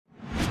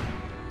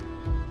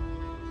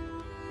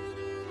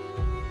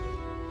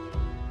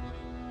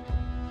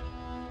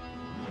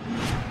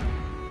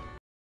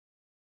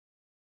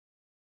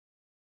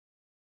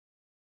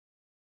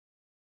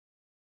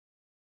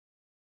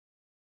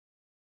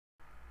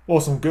Well,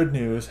 some good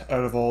news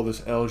out of all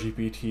this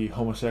LGBT,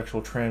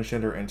 homosexual,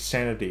 transgender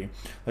insanity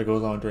that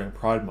goes on during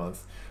Pride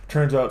Month.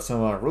 Turns out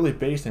some really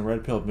based and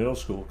red-pilled middle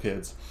school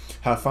kids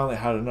have finally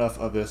had enough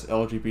of this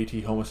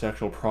LGBT,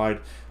 homosexual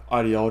pride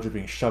ideology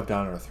being shoved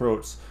down their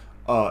throats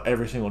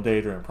every single day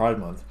during Pride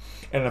Month,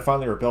 and have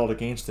finally rebelled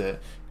against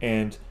it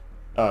and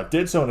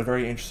did so in a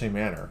very interesting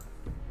manner.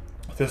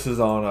 This is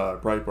on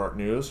Breitbart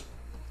News.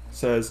 It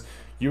says,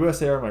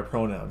 USA are my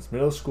pronouns.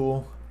 Middle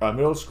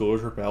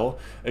schoolers rebel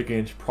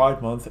against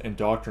Pride Month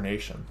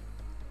indoctrination.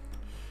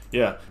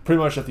 Yeah, pretty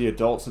much that the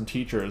adults and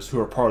teachers, who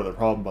are part of the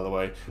problem, by the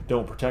way,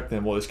 don't protect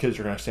them, well, these kids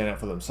are going to stand up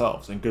for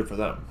themselves, and good for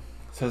them.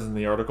 It says in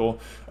the article,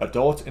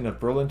 adults in a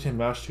Burlington,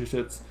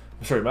 Massachusetts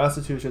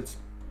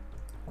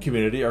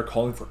community are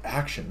calling for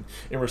action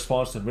in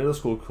response to middle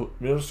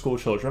school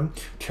children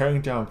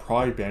tearing down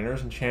pride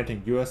banners and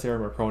chanting USA are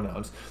my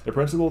pronouns. The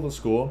principal of the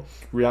school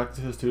reacted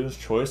to the students'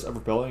 choice of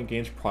rebelling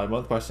against Pride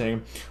Month by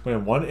saying,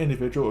 when one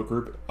individual or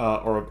group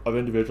or of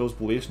individuals'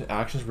 beliefs and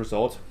actions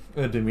result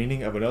in the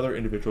demeaning of another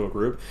individual or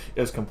group,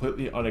 is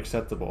completely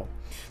unacceptable.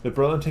 The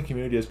Burlington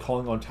community is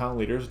calling on town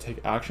leaders to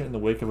take action in the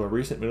wake of a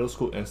recent middle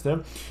school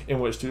incident in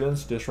which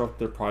students disrupted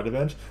their pride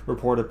event,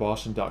 reported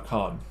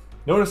Boston.com.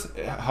 Notice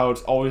how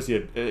it's only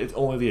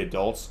the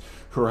adults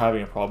who are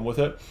having a problem with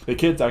it. The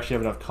kids actually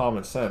have enough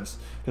common sense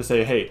to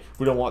say, hey,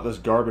 we don't want this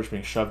garbage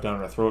being shoved down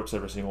our throats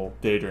every single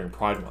day during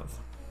Pride Month.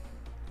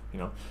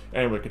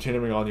 Anyway,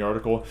 continuing on the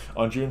article,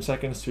 on June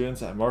 2nd,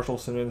 students at Marshall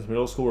Simmons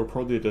Middle School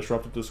reportedly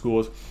disrupted the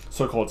school's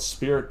so-called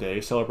Spirit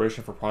Day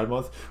celebration for Pride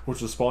Month,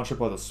 which was sponsored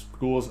by the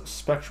school's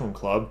Spectrum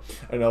Club,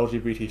 an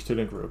LGBT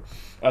student group.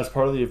 As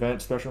part of the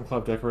event, Spectrum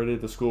Club decorated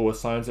the school with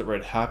signs that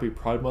read Happy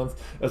Pride Month,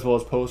 as well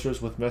as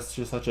posters with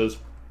messages such as,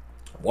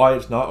 why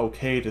it's not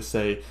okay to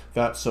say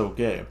that's so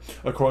gay.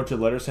 According to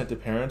letters sent to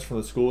parents from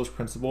the school's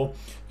principal,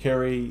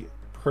 Carrie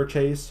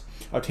Purchase,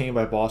 obtained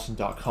by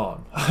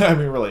Boston.com.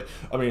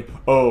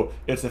 Oh,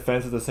 it's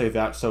offensive to say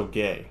that's so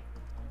gay.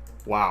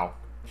 Wow.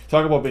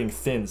 Talk about being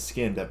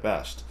thin-skinned at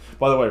best.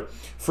 By the way,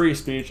 free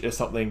speech is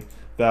something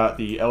that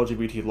the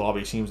LGBT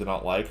lobby seems to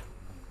not like.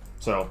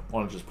 So, I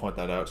want to just point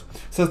that out. It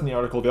says in the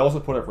article, they also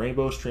put up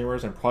rainbow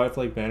streamers and pride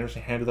flag banners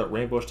and handed out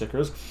rainbow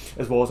stickers,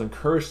 as well as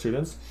encouraged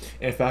students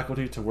and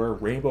faculty to wear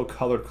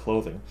rainbow-colored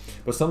clothing.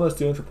 But some of the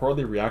students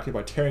reportedly reacted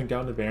by tearing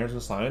down the banners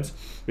and signs,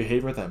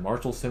 behavior that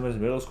Marshall Simmons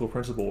Middle School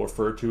principal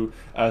referred to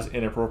as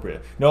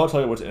inappropriate. Now I'll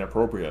tell you what's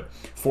inappropriate.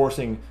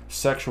 Forcing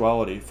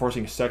sexual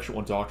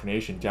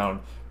indoctrination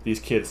down these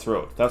kids'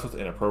 throats. That's what's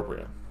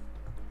inappropriate.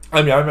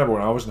 I remember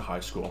when I was in high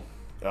school,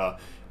 when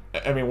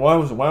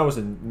I was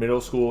in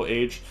middle school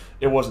age,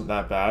 it wasn't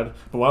that bad.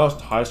 But when I was in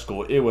high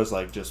school, it was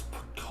like just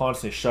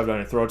constantly shoved down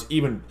your throats,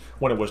 even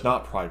when it was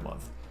not Pride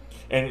Month.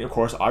 And of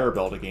course, I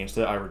rebelled against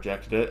it. I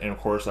rejected it, and of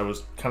course, I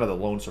was kind of the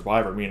lone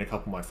survivor, me and a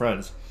couple of my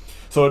friends.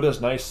 So it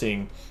is nice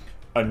seeing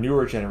a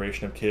newer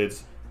generation of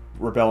kids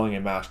rebelling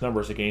in mass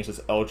numbers against this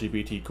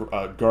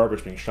LGBT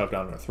garbage being shoved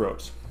down their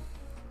throats.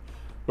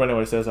 But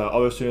anyway, it says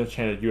other students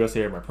chanted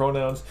USA are my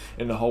pronouns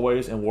in the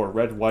hallways and wore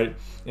red, white,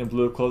 and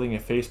blue clothing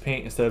and face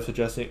paint instead of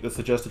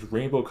suggested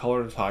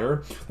rainbow-colored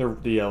attire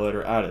the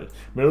letter added.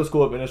 Middle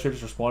school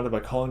administrators responded by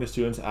calling the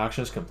students'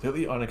 actions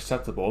completely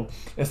unacceptable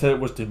and said it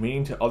was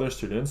demeaning to other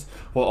students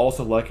while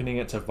also likening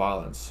it to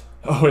violence.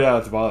 Oh yeah,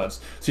 it's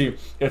violence. See,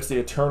 it's the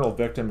eternal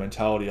victim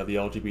mentality of the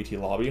LGBT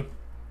lobby.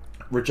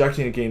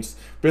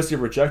 Basically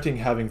rejecting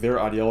having their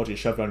ideology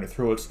shoved down your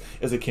throats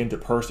is akin to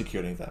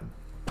persecuting them.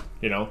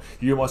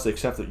 You must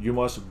accept it. You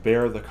must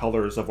bear the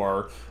colors of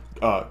our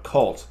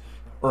cult,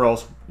 or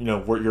else,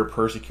 you're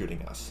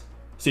persecuting us.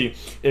 See,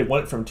 it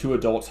went from two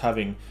adults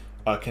having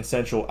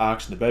consensual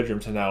acts in the bedroom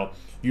to now,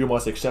 you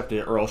must accept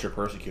it, or else you're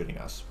persecuting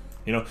us.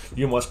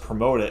 You must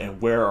promote it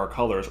and wear our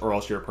colors, or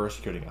else you're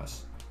persecuting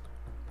us.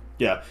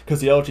 Yeah,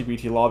 because the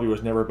LGBT lobby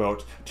was never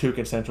about two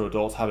consensual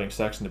adults having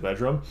sex in the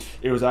bedroom.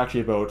 It was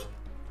actually about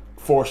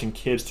forcing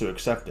kids to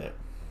accept it.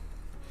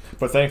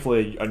 But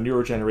thankfully, a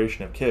newer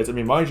generation of kids,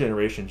 my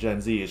generation,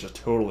 Gen Z, is just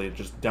totally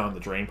just down the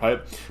drain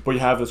pipe. But you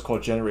have this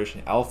called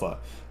Generation Alpha.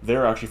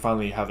 They're actually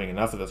finally having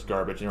enough of this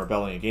garbage and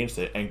rebelling against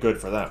it, and good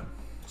for them.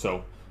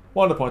 So,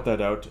 wanted to point that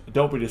out.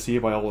 Don't be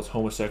deceived by all this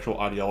homosexual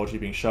ideology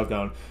being shoved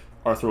down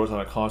our throats on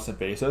a constant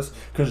basis,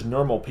 because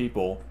normal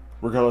people,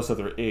 regardless of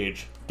their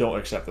age, don't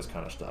accept this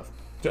kind of stuff.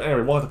 So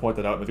anyway, wanted to point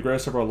that out. May the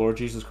grace of our Lord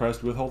Jesus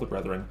Christ be with all the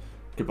brethren.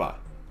 Goodbye.